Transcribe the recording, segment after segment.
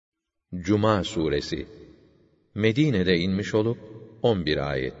Cuma suresi Medine'de inmiş olup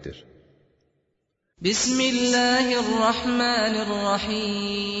 11 ayettir.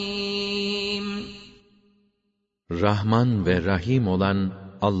 Bismillahirrahmanirrahim. Rahman ve Rahim olan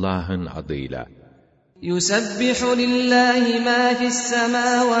Allah'ın adıyla. Yusebbihu lillahi ma fi's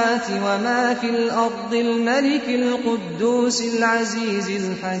semavati ve ma fi'l ardi'l melikil kuddusil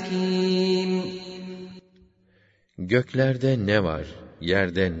azizil hakim. Göklerde ne var,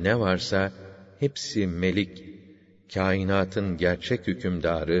 yerde ne varsa hepsi melik, kainatın gerçek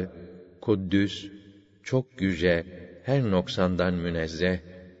hükümdarı, Kuddüs, çok yüce, her noksandan münezzeh,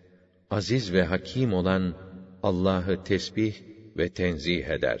 aziz ve hakim olan Allah'ı tesbih ve tenzih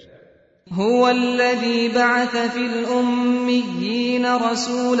eder. Huvellezî ba'ase fil ummiyyin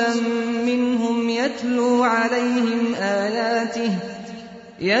rasûlen minhum yetlû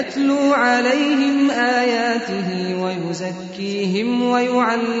aleyhim âyâtihi ve yuzekkîhim ve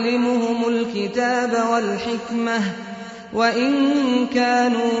yuallimuhumul kitâbe vel hikmeh ve in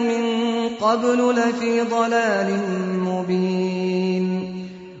kânû min qablu lefî dalâlin mubîn.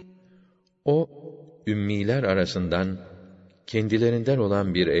 O, ümmiler arasından kendilerinden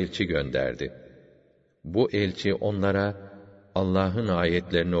olan bir elçi gönderdi. Bu elçi onlara Allah'ın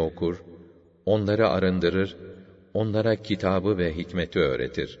ayetlerini okur, onları arındırır, onlara kitabı ve hikmeti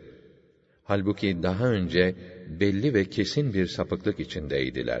öğretir. Halbuki daha önce belli ve kesin bir sapıklık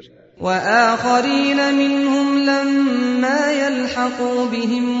içindeydiler. وَآخَرِينَ مِنْهُمْ لَمَّا يَلْحَقُوا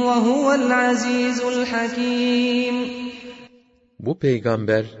بِهِمْ وَهُوَ الْعَزِيزُ الْحَكِيمُ. Bu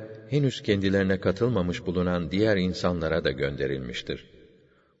peygamber, henüz kendilerine katılmamış bulunan diğer insanlara da gönderilmiştir.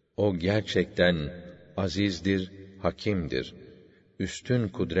 O gerçekten azizdir, hakimdir. Üstün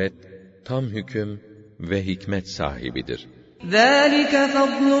kudret, tam hüküm ve hikmet sahibidir. ذَٰلِكَ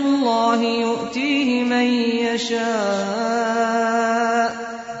فَضْلُ اللّٰهِ يُؤْتِيهِ مَنْ يَشَاءُ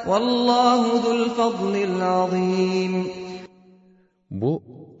وَاللّٰهُ ذُو الْفَضْلِ الْعَظِيمِ. Bu,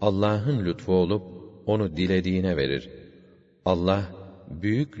 Allah'ın lütfu olup, onu dilediğine verir. Allah,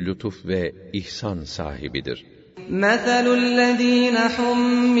 büyük lütuf ve ihsan sahibidir. مَثَلُ الَّذ۪ينَ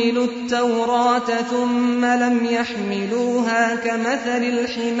حُمِّلُوا التَّوْرَاةَ ثُمَّ لَمْ يَحْمِلُوهَا كَمَثَلِ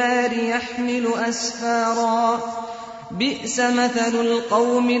الْحِمَارِ يَحْمِلُ أَسْفَارًا بِئْسَ مَثَلُ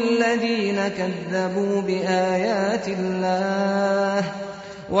الْقَوْمِ الَّذ۪ينَ كَذَّبُوا بِآيَاتِ اللّٰهِ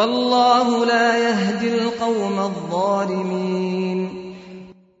وَاللّٰهُ لَا يَهْدِي الْقَوْمَ الظَّالِمِينَ.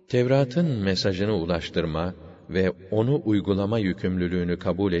 Tevrat'ın mesajını ulaştırma ve onu uygulama yükümlülüğünü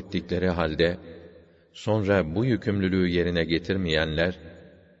kabul ettikleri halde, sonra bu yükümlülüğü yerine getirmeyenler,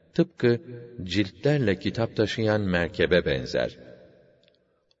 tıpkı ciltlerle kitap taşıyan merkebe benzer.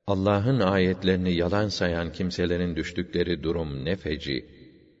 Allah'ın ayetlerini yalan sayan kimselerin düştükleri durum ne feci!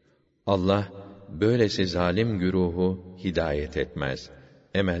 Allah, böylesi zalim güruhu hidayet etmez,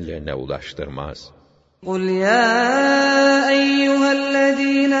 emellerine ulaştırmaz. قُلْ يَا أَيُّهَا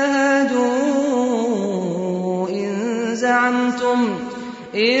الَّذ۪ينَ هَادُوا إِنْ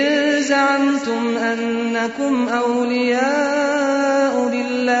زَعَمْتُمْ أَنَّكُمْ أَوْلِيَاءُ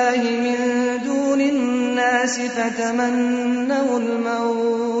لِلَّهِ مِنْ دُونِ النَّاسِ فَتَمَنَّوُا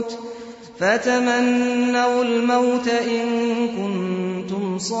الْمَوْتَ إِنْ كُنْتُمْ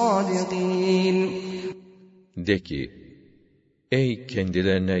صَادِقِينَ. De ki, ey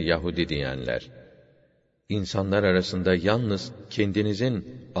kendilerine Yahudi diyenler! İnsanlar arasında yalnız kendinizin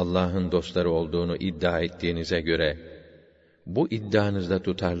Allah'ın dostları olduğunu iddia ettiğinize göre, bu iddianızda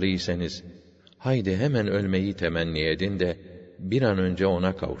tutarlıysanız, haydi hemen ölmeyi temenni edin de, bir an önce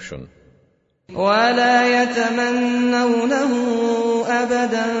ona kavuşun. وَلَا يَتَمَنَّوْنَهُ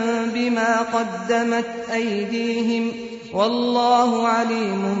أَبَدًا بِمَا قَدَّمَتْ أَيْدِيهِمْ وَاللّٰهُ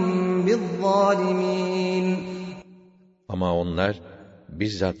عَلِيمٌ بِالظَّالِمِينَ. Ama onlar,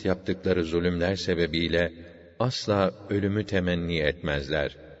 bizzat yaptıkları zulümler sebebiyle, asla ölümü temenni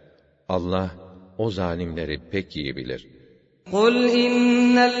etmezler. Allah, o zalimleri pek iyi bilir. قُلْ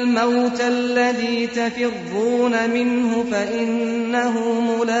إِنَّ الْمَوْتَ الَّذ۪ي تَفِرُّونَ مِنْهُ فَإِنَّهُ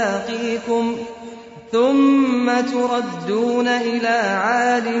مُلَاقِيكُمْ ثُمَّ تُرَدُّونَ إِلَى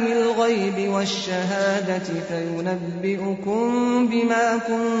عَالِمِ الْغَيْبِ وَالشَّهَادَةِ فَيُنَبِّئُكُم بِمَا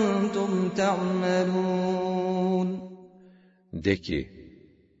كُنتُمْ تَعْمَلُونَ. De ki,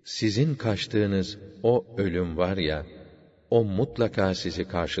 sizin kaçtığınız o ölüm var ya, o mutlaka sizi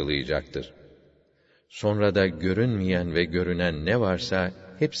karşılayacaktır. Sonra da görünmeyen ve görünen ne varsa,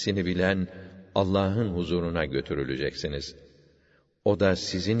 hepsini bilen Allah'ın huzuruna götürüleceksiniz. O da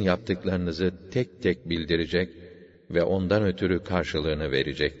sizin yaptıklarınızı tek tek bildirecek ve ondan ötürü karşılığını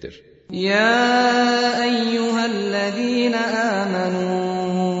verecektir. يَا أَيُّهَا الَّذ۪ينَ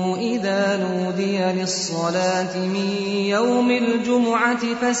آمَنُوا إِذَا نُودِيَ لِلصَّلَاةِ مِنْ يَوْمِ الْجُمُعَةِ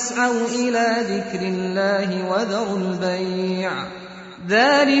فَاسْعَوْا إِلَى ذِكْرِ اللَّهِ وَذَرُوا الْبَيْعَ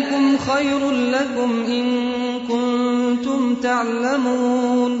ذَلِكُمْ خَيْرٌ لَكُمْ إِنْ كُنْتُمْ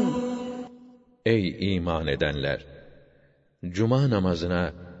تَعْلَمُونَ. Ey iman edenler! Cuma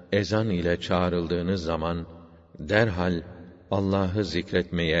namazına ezan ile çağrıldığınız zaman derhal Allah'ı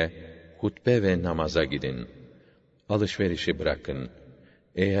zikretmeye, hutbe ve namaza gidin. Alışverişi bırakın.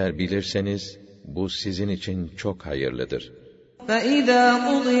 Eğer bilirseniz bu sizin için çok hayırlıdır. فَإِذَا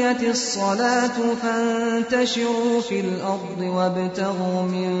قُضِيَتِ الصَّلَاةُ فَانتَشِرُوا فِي الْأَرْضِ وَابْتَغُوا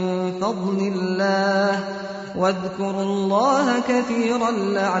مِنْ فَضْلِ اللَّهِ وَاذْكُرُوا اللَّهَ كَثِيرًا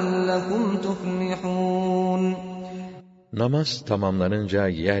لَعَلَّكُمْ تُفْلِحُونَ. Namaz tamamlanınca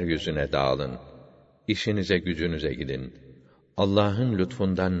yeryüzüne dağılın. İşinize gücünüze gidin. Allah'ın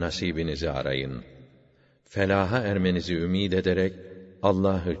lütfundan nasibinizi arayın. Felaha ermenizi ümid ederek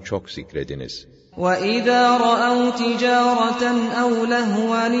Allah'ı çok zikrediniz. وَإِذَا رَأَوْا تِجَارَةً أَوْ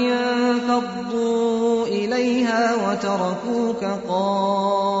لَهْوًا انفَضُّوا إِلَيْهَا وَتَرَكُوكَ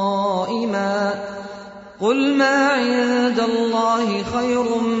قَائِمًا قُلْ مَا عِندَ اللَّهِ خَيْرٌ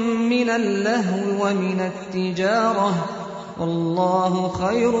مِنَ اللَّهْوِ وَمِنَ التِّجَارَةِ وَاللَّهُ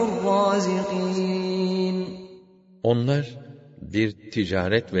خَيْرُ الرَّازِقِينَ. Onlar bir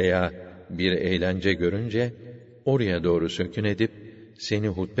ticaret veya bir eğlence görünce oraya doğru sökün edip seni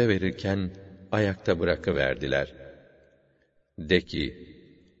hutbe verirken ayakta bırakıverdiler. De ki,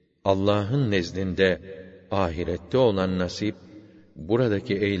 Allah'ın nezdinde ahirette olan nasip,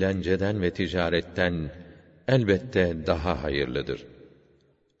 buradaki eğlenceden ve ticaretten elbette daha hayırlıdır.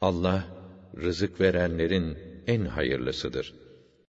 Allah, rızık verenlerin en hayırlısıdır.